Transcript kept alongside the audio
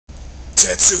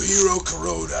Tetsuhiro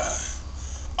Kuroda.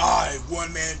 I,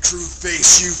 Man Kru,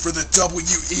 face you for the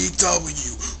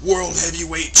WEW World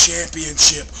Heavyweight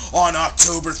Championship on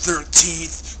October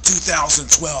 13th,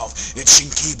 2012 in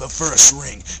Shinkiba First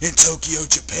Ring in Tokyo,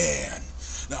 Japan.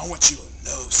 Now I want you to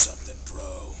know something,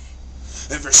 bro.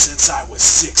 Ever since I was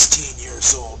 16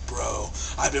 years old, bro,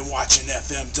 I've been watching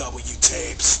FMW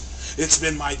tapes. It's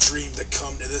been my dream to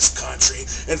come to this country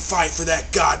and fight for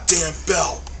that goddamn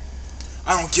belt.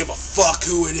 I don't give a fuck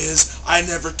who it is. I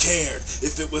never cared.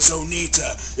 If it was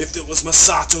Onita, if it was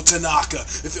Masato Tanaka,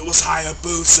 if it was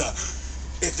Hayabusa,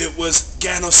 if it was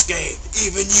Ganosuke,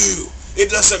 even you.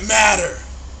 It doesn't matter.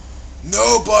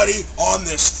 Nobody on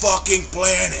this fucking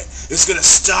planet is gonna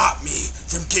stop me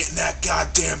from getting that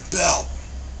goddamn belt.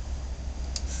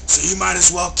 So you might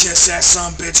as well kiss that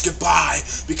sumbitch goodbye,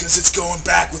 because it's going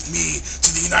back with me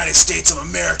to the United States of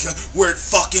America where it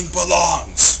fucking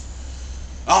belongs.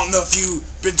 I don't know if you've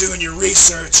been doing your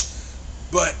research,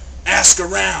 but ask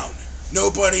around.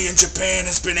 Nobody in Japan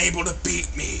has been able to beat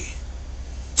me.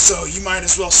 So you might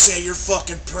as well say your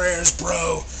fucking prayers,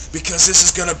 bro, because this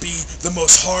is gonna be the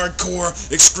most hardcore,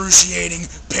 excruciating,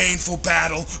 painful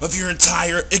battle of your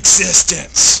entire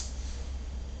existence.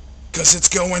 Because it's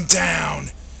going down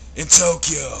in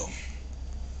Tokyo.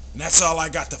 And that's all I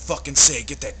got to fucking say.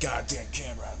 Get that goddamn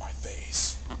camera out of my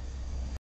face.